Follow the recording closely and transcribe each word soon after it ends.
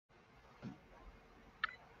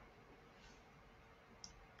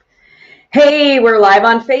Hey, we're live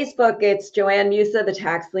on Facebook. It's Joanne Musa, the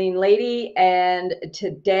Tax Lien Lady, and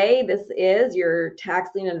today this is your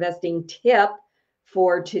tax lien investing tip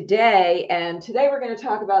for today. And today we're going to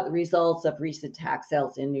talk about the results of recent tax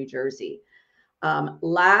sales in New Jersey.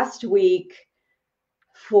 Last week,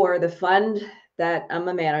 for the fund that I'm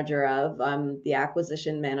a manager of, I'm the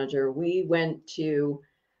acquisition manager, we went to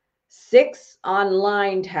 6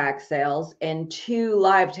 online tax sales and 2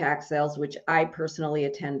 live tax sales, which I personally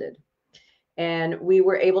attended. And we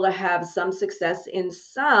were able to have some success in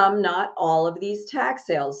some, not all of these tax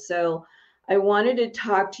sales. So I wanted to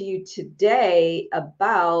talk to you today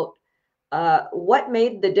about what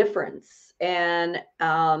made the difference. And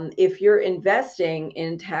if you're investing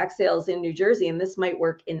in tax sales in New Jersey, and this might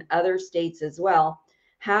work in other states as well,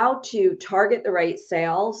 how to target the right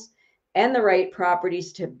sales and the right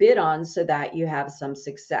properties to bid on so that you have some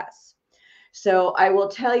success. So I will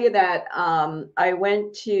tell you that I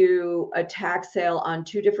went to a tax sale on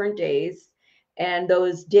 2 different days. And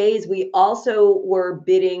those days, we also were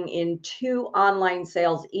bidding in 2 online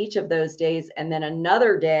sales each of those days. And then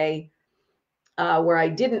another day where I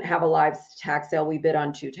didn't have a live tax sale, we bid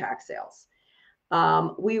on 2 tax sales.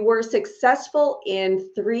 We were successful in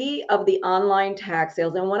 3 of the online tax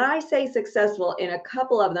sales. And when I say successful, in a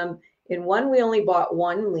couple of them, in one, we only bought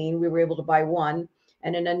 1 lien. We were able to buy 1.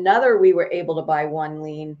 And in another, we were able to buy 1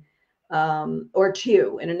 lien or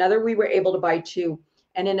 2. In another, we were able to buy 2.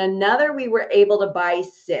 And in another, we were able to buy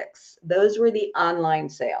 6. Those were the online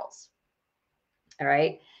sales. All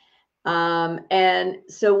right. And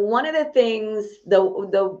so one of the things, the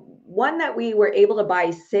one that we were able to buy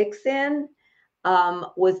 6 in,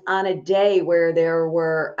 was on a day where there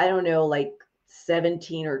were, I don't know, like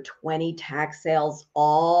 17 or 20 tax sales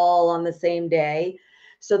all on the same day.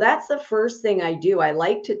 So that's the first thing I do. I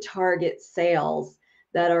like to target sales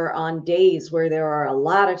that are on days where there are a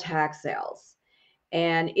lot of tax sales.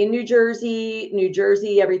 And in New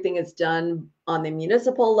Jersey, everything is done on the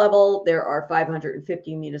municipal level. There are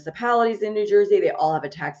 550 municipalities in New Jersey. They all have a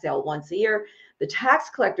tax sale once a year. The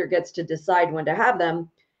tax collector gets to decide when to have them,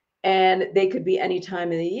 and they could be any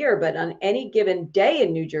time of the year. But on any given day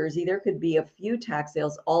in New Jersey, there could be a few tax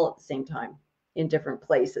sales all at the same time in different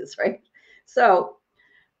places, right? So,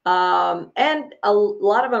 and a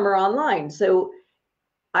lot of them are online. So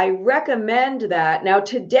I recommend that. Now,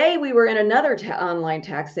 today we were in another online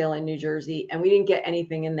tax sale in New Jersey, and we didn't get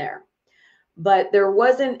anything in there. But there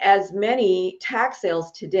wasn't as many tax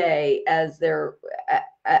sales today as there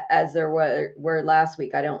were last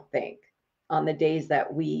week, I don't think, on the days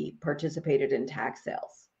that we participated in tax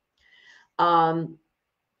sales.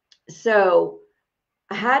 So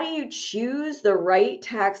how do you choose the right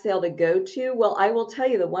tax sale to go to? Well, I will tell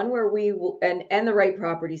you the one where we will, and the right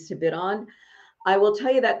properties to bid on. I will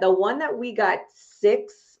tell you that the one that we got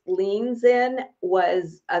 6 liens in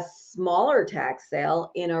was a smaller tax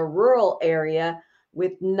sale in a rural area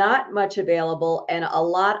with not much available and a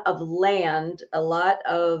lot of land, a lot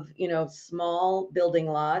of, small building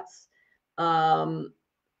lots. And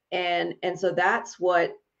so that's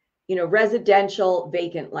what, residential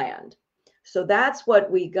vacant land. So that's what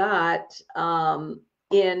we got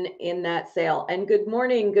in that sale. And good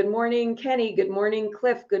morning, Kenny. Good morning,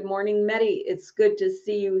 Cliff. Good morning, Medi. It's good to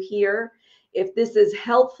see you here. If this is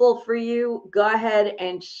helpful for you, go ahead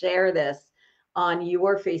and share this on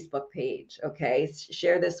your Facebook page. Okay,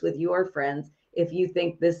 share this with your friends if you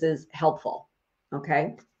think this is helpful.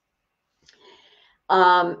 Okay.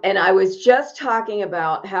 And I was just talking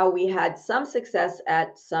about how we had some success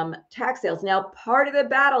at some tax sales. Now, part of the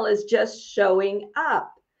battle is just showing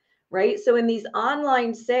up, right? So in these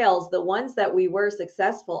online sales, the ones that we were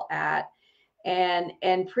successful at, and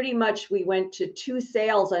pretty much we went to 2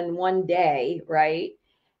 sales in one day, right?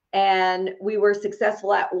 And we were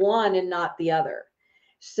successful at one and not the other.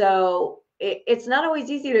 So it's not always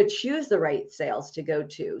easy to choose the right sales to go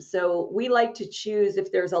to. So we like to choose,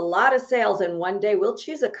 if there's a lot of sales in one day, we'll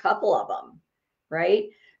choose a couple of them, right?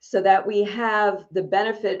 So that we have the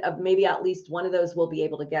benefit of maybe at least one of those we'll be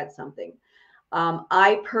able to get something.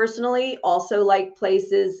 I personally also like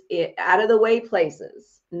places, out of the way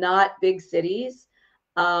places, not big cities.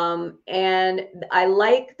 And I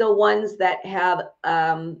like the ones that have,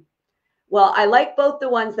 well, I like both the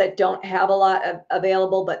ones that don't have a lot of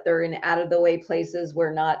available, but they're in out of the way places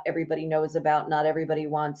where not everybody knows about, not everybody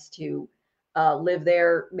wants to live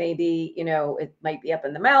there. Maybe, it might be up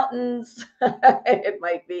in the mountains. It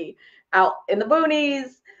might be out in the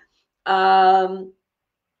boonies.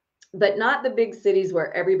 But not the big cities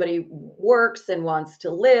where everybody works and wants to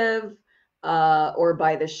live, or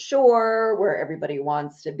by the shore where everybody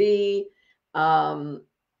wants to be.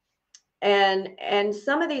 and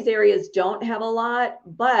some of these areas don't have a lot,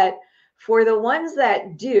 but for the ones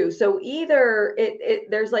that do, so either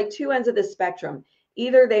there's like two ends of the spectrum.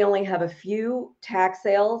 Either they only have a few tax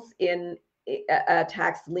sales in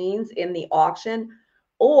tax liens in the auction,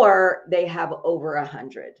 or they have over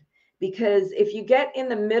 100. Because if you get in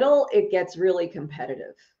the middle, it gets really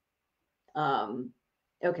competitive.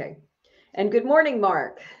 Okay. And good morning,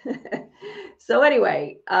 Mark. So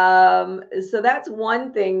anyway, so that's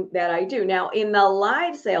one thing that I do. Now, in the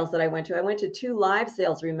live sales that I went to 2 live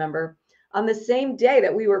sales, remember, on the same day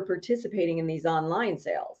that we were participating in these online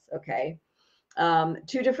sales. Okay.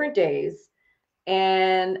 2 different days.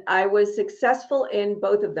 And I was successful in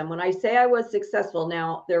both of them. When I say I was successful,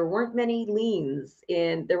 now there weren't many liens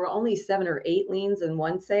there were only 7 or 8 liens in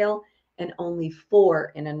one sale and only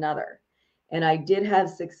 4 in another. And I did have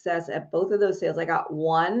success at both of those sales. I got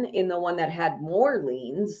one in the one that had more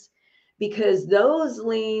liens, because those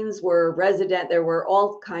liens were there were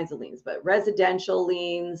all kinds of liens, but residential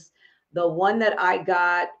liens. The one that I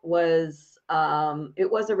got was,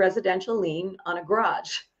 it was a residential lien on a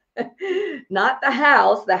garage. Not the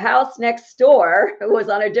house. The house next door was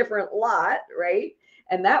on a different lot, right?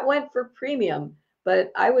 And that went for premium,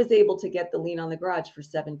 but I was able to get the lien on the garage for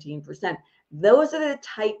 17%. Those are the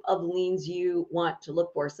type of liens you want to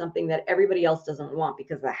look for, something that everybody else doesn't want,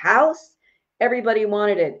 because the house, everybody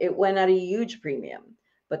wanted it. It went at a huge premium,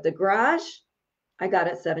 but the garage, I got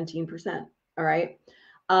it 17%. All right.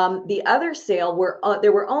 The other sale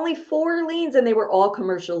there were only 4 liens, and they were all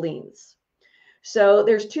commercial liens. So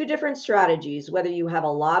there's 2 different strategies, whether you have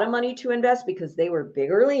a lot of money to invest, because they were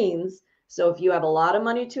bigger liens. So if you have a lot of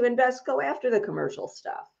money to invest, go after the commercial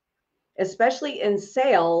stuff, especially in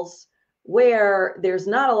sales where there's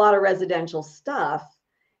not a lot of residential stuff,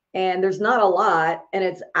 and there's not a lot, and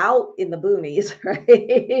it's out in the boonies, right?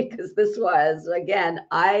 Because this was, again,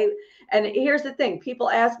 and here's the thing, people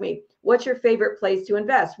ask me, what's your favorite place to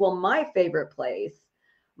invest? Well, my favorite place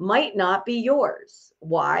might not be yours.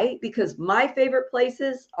 Why? Because my favorite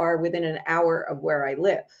places are within an hour of where I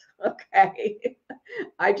live. Okay.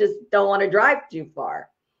 I just don't want to drive too far.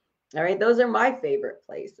 All right. Those are my favorite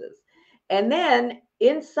places. And then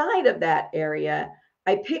inside of that area,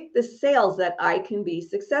 I pick the sales that I can be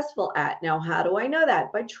successful at. Now, how do I know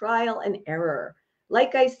that? By trial and error.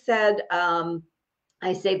 Like I said,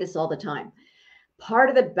 I say this all the time. Part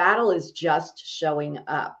of the battle is just showing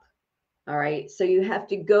up. All right. So you have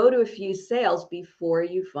to go to a few sales before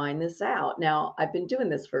you find this out. Now, I've been doing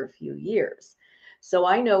this for a few years, so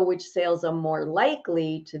I know which sales I'm more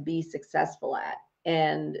likely to be successful at.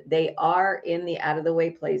 And they are in the out of the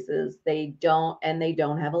way places. They don't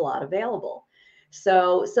have a lot available.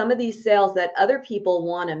 So some of these sales that other people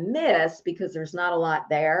want to miss because there's not a lot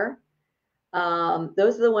there,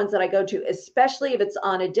 those are the ones that I go to, especially if it's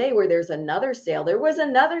on a day where there's another sale. There was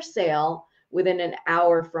another sale within an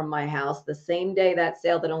hour from my house, the same day that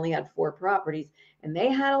sale, that only had 4 properties, and they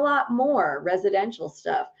had a lot more residential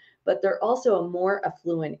stuff, but they're also a more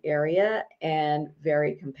affluent area and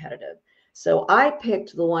very competitive. So I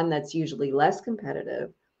picked the one that's usually less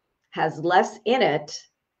competitive, has less in it.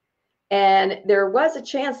 And there was a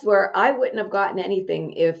chance where I wouldn't have gotten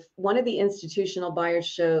anything. If one of the institutional buyers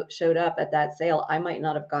showed up at that sale, I might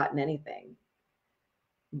not have gotten anything.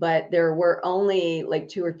 But there were only like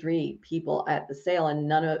 2 or 3 people at the sale, and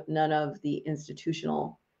none of the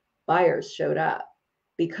institutional buyers showed up,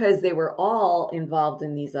 because they were all involved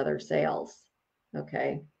in these other sales.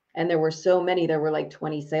 Okay. And there were so many, there were like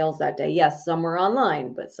 20 sales that day. Yes, some were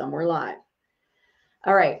online, but some were live.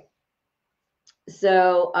 All right.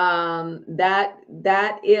 So that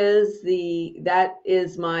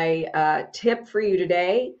is my tip for you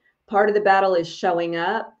today. Part of the battle is showing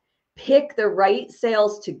up. Pick the right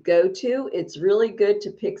sales to go to. It's really good to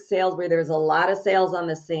pick sales where there's a lot of sales on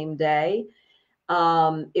the same day.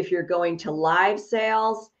 If you're going to live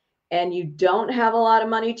sales and you don't have a lot of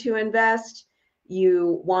money to invest,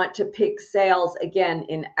 you want to pick sales, again,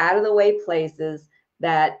 in out of the way places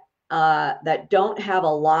that don't have a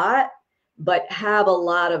lot, but have a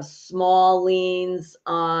lot of small liens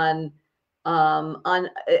on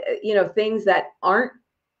things that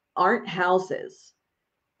aren't houses.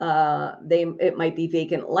 It might be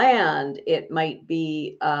vacant land. It might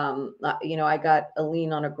be, I got a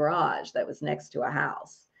lien on a garage that was next to a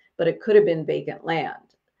house, but it could have been vacant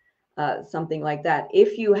land, something like that.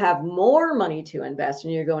 If you have more money to invest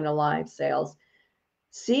and you're going to live sales,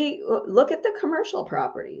 look at the commercial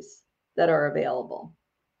properties that are available,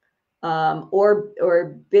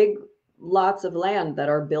 or big lots of land that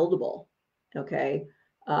are buildable. Okay.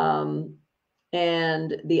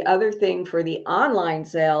 And the other thing for the online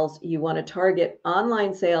sales, you want to target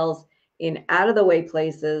online sales in out of the way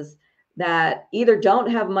places that either don't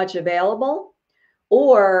have much available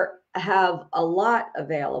or have a lot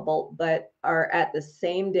available, but are at the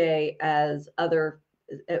same day as other,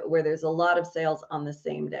 where there's a lot of sales on the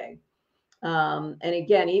same day. And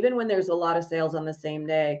again, even when there's a lot of sales on the same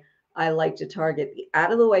day, I like to target the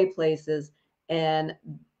out of the way places and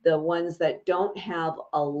the ones that don't have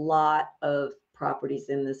a lot of properties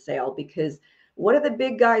in the sale, because what do the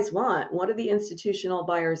big guys want? What do the institutional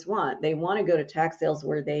buyers want? They want to go to tax sales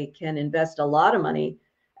where they can invest a lot of money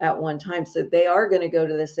at one time. So they are going to go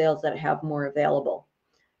to the sales that have more available,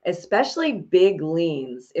 especially big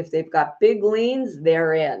liens. If they've got big liens,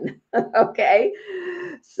 they're in. Okay.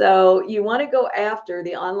 So you want to go after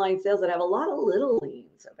the online sales that have a lot of little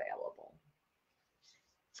liens available.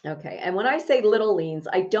 Okay. And when I say little liens,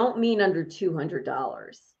 I don't mean under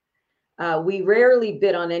 $200. We rarely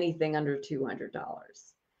bid on anything under $200.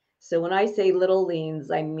 So when I say little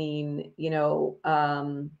liens, I mean,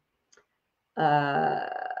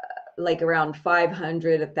 like around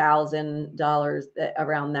 $500, $1,000,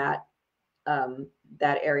 around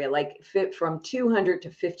that area, like fit from $200 to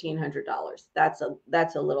 $1,500.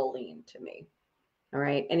 That's a little lien to me. All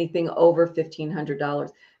right, anything over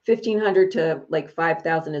 $1,500, $1,500 to like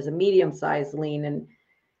 $5,000 is a medium-sized lien,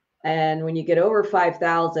 and when you get over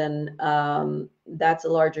 5,000, that's a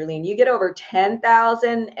larger lien. You get over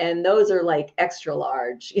 10,000, and those are like extra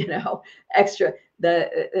large. Extra.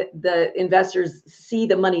 The investors see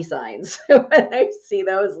the money signs when they see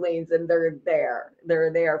those liens, and they're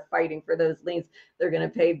there fighting for those liens. They're going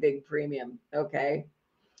to pay big premium. Okay,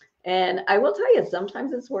 and I will tell you,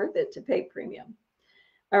 sometimes it's worth it to pay premium.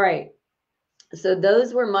 All right, so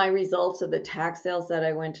those were my results of the tax sales that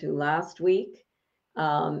I went to last week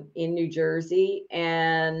in New Jersey,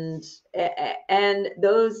 and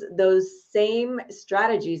those same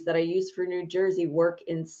strategies that I use for New Jersey work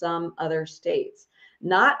in some other states.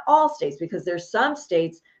 Not all states, because there's some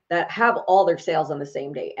states that have all their sales on the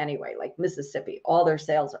same day anyway, like Mississippi, all their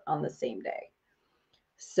sales are on the same day.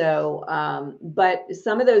 So, but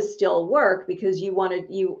some of those still work, because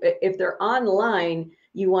if they're online,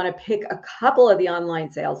 you want to pick a couple of the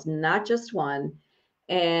online sales, not just one.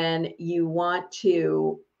 And you want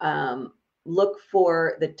to look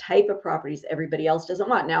for the type of properties everybody else doesn't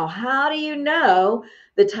want. Now, how do you know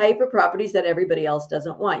the type of properties that everybody else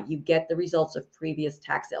doesn't want? You get the results of previous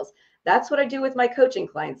tax sales. That's what I do with my coaching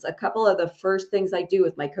clients. A couple of the first things I do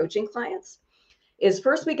with my coaching clients is,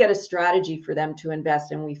 first we get a strategy for them to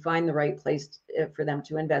invest, and we find the right place for them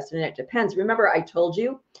to invest. And it depends. Remember, I told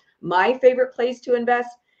you my favorite place to invest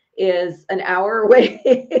is an hour away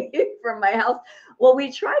from my house. Well,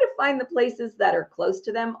 we try to find the places that are close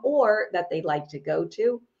to them or that they like to go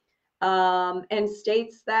to, and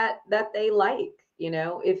states that they like.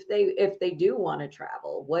 If they do want to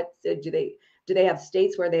travel, what do they have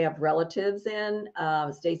states where they have relatives in,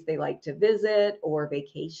 states they like to visit or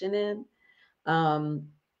vacation in?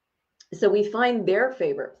 So we find their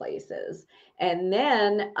favorite places, and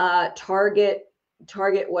then target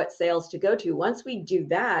what sales to go to. Once we do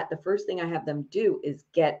that, the first thing I have them do is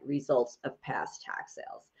get results of past tax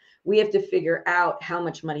sales. We have to figure out how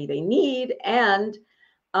much money they need and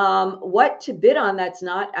what to bid on that's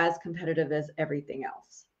not as competitive as everything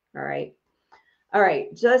else. All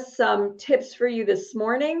right, just some tips for you this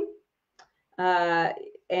morning.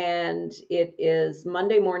 And it is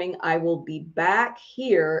Monday morning. I will be back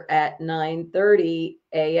here at 9:30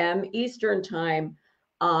 a.m. Eastern time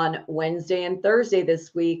on Wednesday and Thursday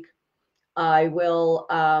this week. I will,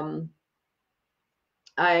 and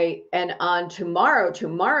on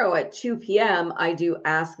tomorrow at 2 p.m., I do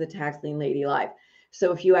Ask the Tax Lien Lady Live.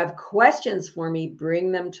 So if you have questions for me,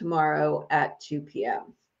 bring them tomorrow at 2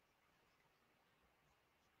 p.m.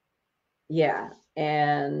 Yeah.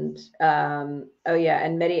 And oh yeah,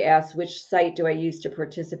 and Medi asks, which site do I use to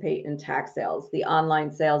participate in tax sales? The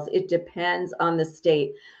online sales. It depends on the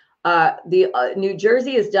state. New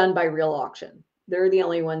Jersey is done by Real Auction. They're the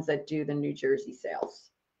only ones that do the New Jersey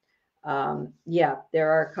sales. Yeah,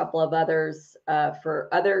 there are a couple of others for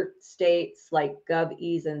other states like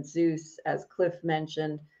GovEase and Zeus, as Cliff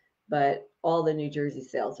mentioned, but all the New Jersey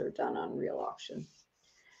sales are done on Real Auction.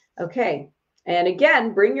 Okay. And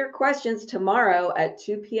again, bring your questions tomorrow at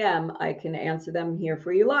 2 p.m. I can answer them here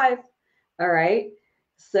for you live. All right.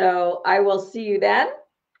 So I will see you then.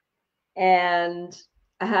 And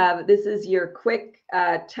this is your quick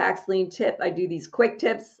tax lien tip. I do these quick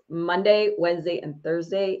tips Monday, Wednesday, and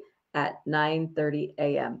Thursday at 9:30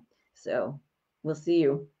 a.m. So we'll see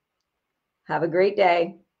you. Have a great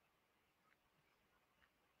day.